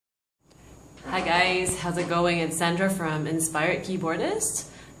Hi guys, how's it going? It's Sandra from Inspired Keyboardist,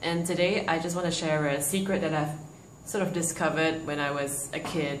 and today I just want to share a secret that I've sort of discovered when I was a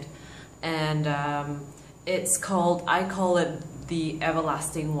kid, and I call it the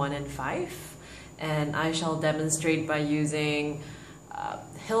everlasting 1 and 5, and I shall demonstrate by using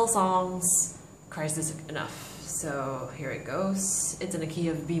Hillsong's Christ Is Enough. So here it goes. It's in the key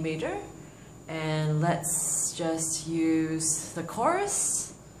of B major, and let's just use the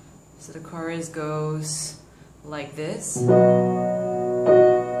chorus. So the chorus goes like this.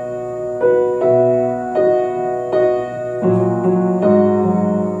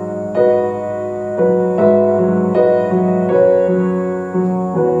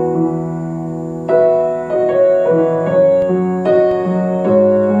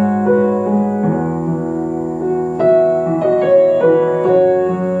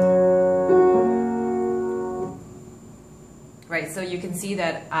 Right, so you can see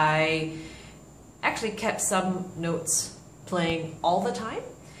that I actually kept some notes playing all the time,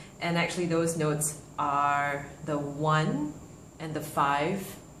 and actually those notes are the 1 and the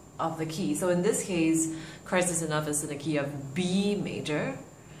 5 of the key. So in this case, Christ Is Enough is in the key of B major,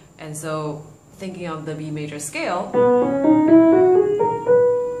 and so thinking of the B major scale,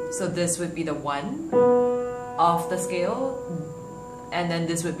 so this would be the 1 of the scale, and then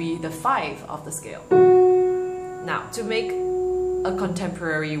this would be the 5 of the scale. Now, to make a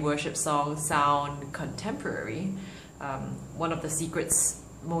contemporary worship song sound contemporary, one of the secrets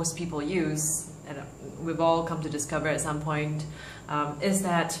most people use, and we've all come to discover at some point, is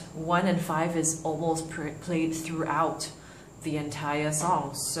that 1 and 5 is almost played throughout the entire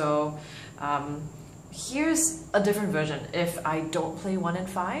song. So here's a different version. If I don't play 1 and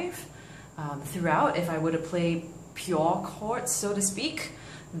 5 throughout, if I were to play pure chords, so to speak,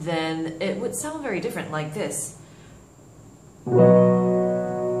 then it would sound very different, like this.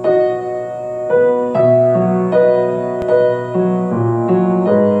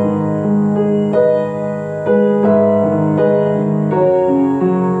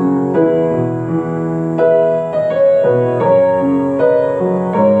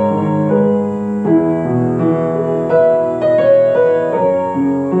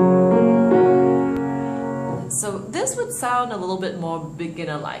 So this would sound a little bit more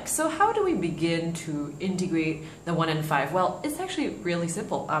beginner-like. So how do we begin to integrate the 1 and 5? Well, it's actually really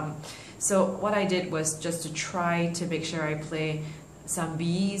simple. So what I did was just to try to make sure I play some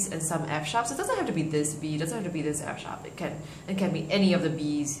Bs and some F sharps. It doesn't have to be this B, it doesn't have to be this F sharp. It can be any of the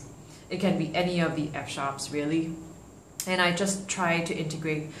Bs. It can be any of the F sharps, really. And I just try to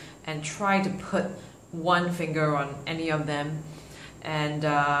integrate and try to put one finger on any of them. And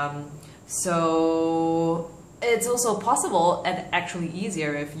so it's also possible and actually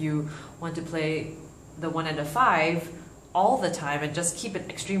easier if you want to play the 1 and the 5 all the time and just keep it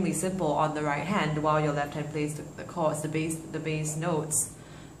extremely simple on the right hand while your left hand plays the chords, the bass notes.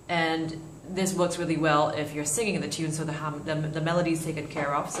 And this works really well if you're singing the tune, so the melody is taken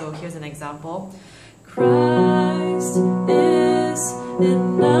care of. So here's an example. Christ is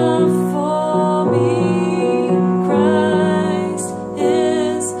enough for me. Christ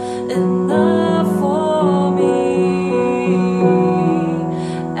is enough for me.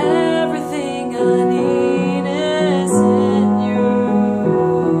 Everything I need is in you.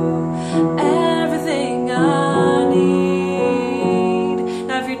 Everything I need.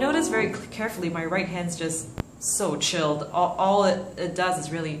 Now, if you notice very carefully, my right hand's just so chilled. All it does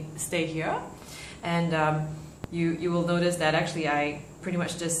is really stay here. And you will notice that actually I pretty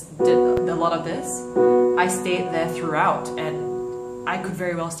much just did a lot of this. I stayed there throughout, and I could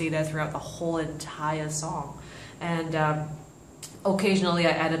very well stay there throughout the whole entire song. And occasionally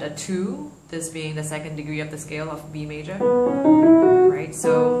I added a 2, this being the 2nd degree of the scale of B major, right?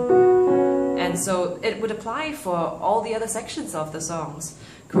 So it would apply for all the other sections of the songs.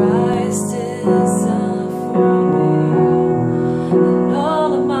 Christ is enough for me, and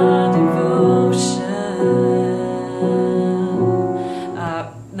all of my devotion.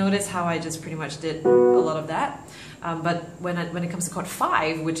 Notice how I just pretty much did a lot of that. But when it comes to chord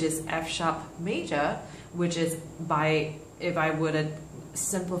 5, which is F sharp major, which is if I were to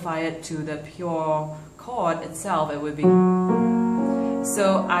simplify it to the pure chord itself, it would be.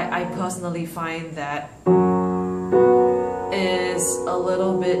 So I personally find that is a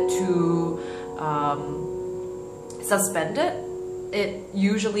little bit too suspended. It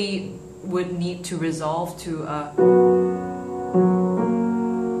usually would need to resolve to a,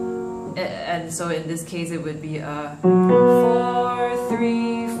 and so in this case it would be a 4,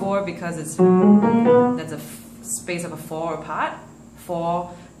 3, 4, because that's a space of a 4 apart,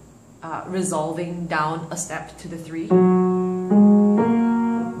 4 resolving down a step to the 3,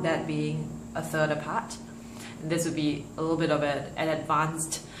 that being a a third apart. And this would be a little bit of an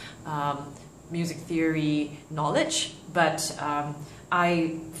advanced music theory knowledge, but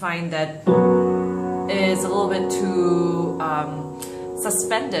I find that it's a little bit too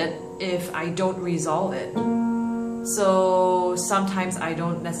suspended if I don't resolve it. So sometimes I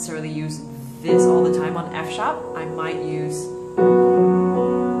don't necessarily use this all the time on F sharp. I might use,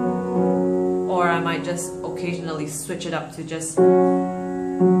 or I might just occasionally switch it up to just,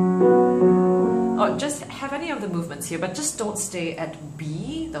 or just have any of the movements here, but just don't stay at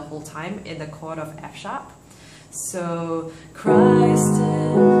B the whole time in the chord of F sharp. So Christ is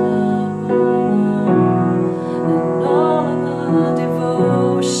love and all of the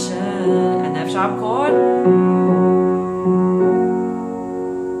devotion, and F sharp chord.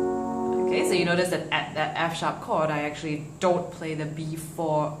 Okay, so you notice that at that F sharp chord I actually don't play the B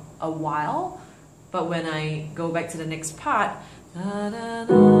for a while, but when I go back to the next part,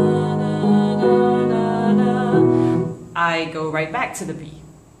 I go right back to the B.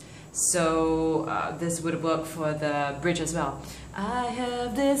 So this would work for the bridge as well. I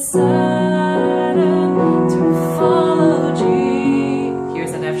have decided to follow G.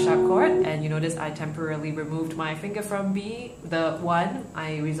 Here's an F sharp chord, and you notice I temporarily removed my finger from B, the 1.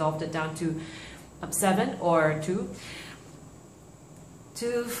 I resolved it down to 7 or 2.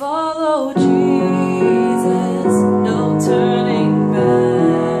 To follow Jesus, no turning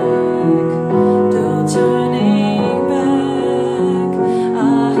back, no turning back. I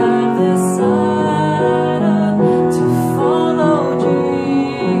have decided to follow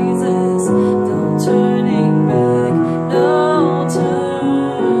Jesus, no turning back, no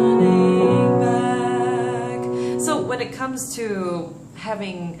turning back. So when it comes to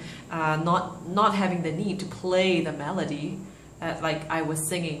having not having the need to play the melody, like I was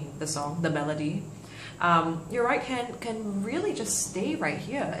singing the song, the melody, your right hand can really just stay right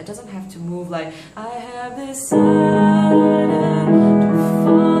here. It doesn't have to move like, I have decided to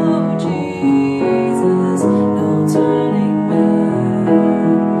follow Jesus, no turning back.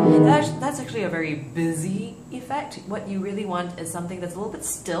 That's actually a very busy effect. What you really want is something that's a little bit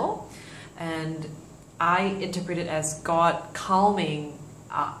still, and I interpret it as God calming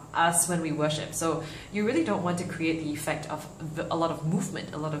us when we worship. So you really don't want to create the effect of a lot of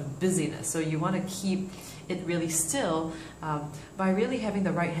movement, a lot of busyness. So you want to keep it really still by really having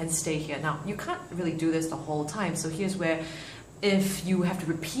the right hand stay here. Now, you can't really do this the whole time. So here's where, if you have to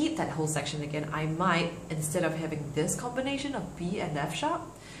repeat that whole section again, I might, instead of having this combination of B and F sharp,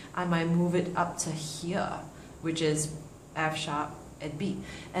 I might move it up to here, which is F sharp and B.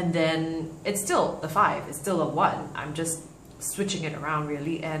 And then it's still the 5, it's still a 1. I'm just switching it around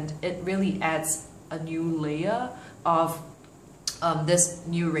really, and it really adds a new layer of this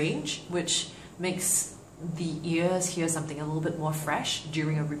new range, which makes the ears hear something a little bit more fresh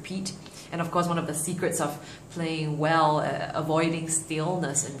during a repeat. And of course, one of the secrets of playing well, avoiding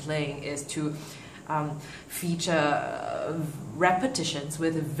stillness in playing, is to feature repetitions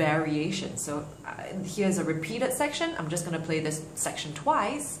with variation. So here's a repeated section. I'm just going to play this section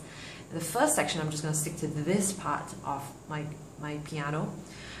twice. The first section, I'm just going to stick to this part of my piano,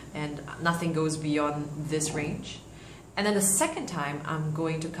 and nothing goes beyond this range. And then the second time, I'm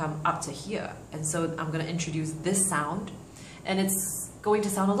going to come up to here. And so I'm going to introduce this sound, and it's going to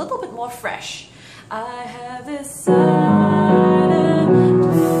sound a little bit more fresh. I have decided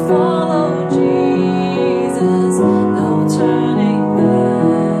to follow Jesus, no turning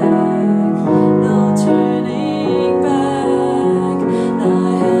back, no turning back. I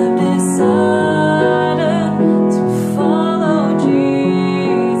have decided to follow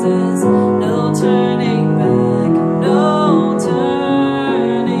Jesus, no turning back, no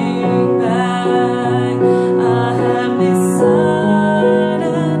turning back. I have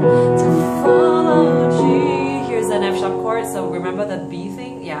decided to follow G. Here's an F sharp chord, so remember the B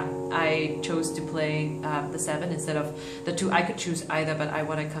thing? Yeah, I chose to play the 7 instead of the 2. I could choose either, but I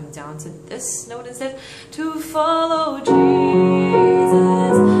want to come down to this note instead. To follow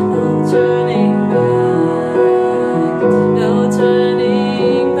Jesus, no turning back, no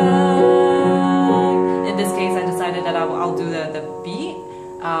turning back. In this case, I decided that I'll do the B,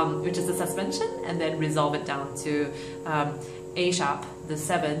 which is the suspension, and then resolve it down to A sharp, the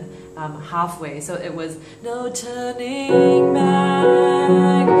 7, halfway. So it was no turning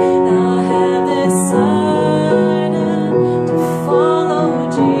back. Now I have decided to follow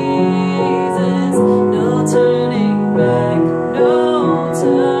Jesus. No turning back, no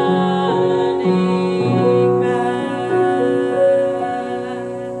turning back.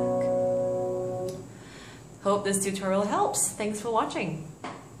 Hope this tutorial helps. Thanks for watching.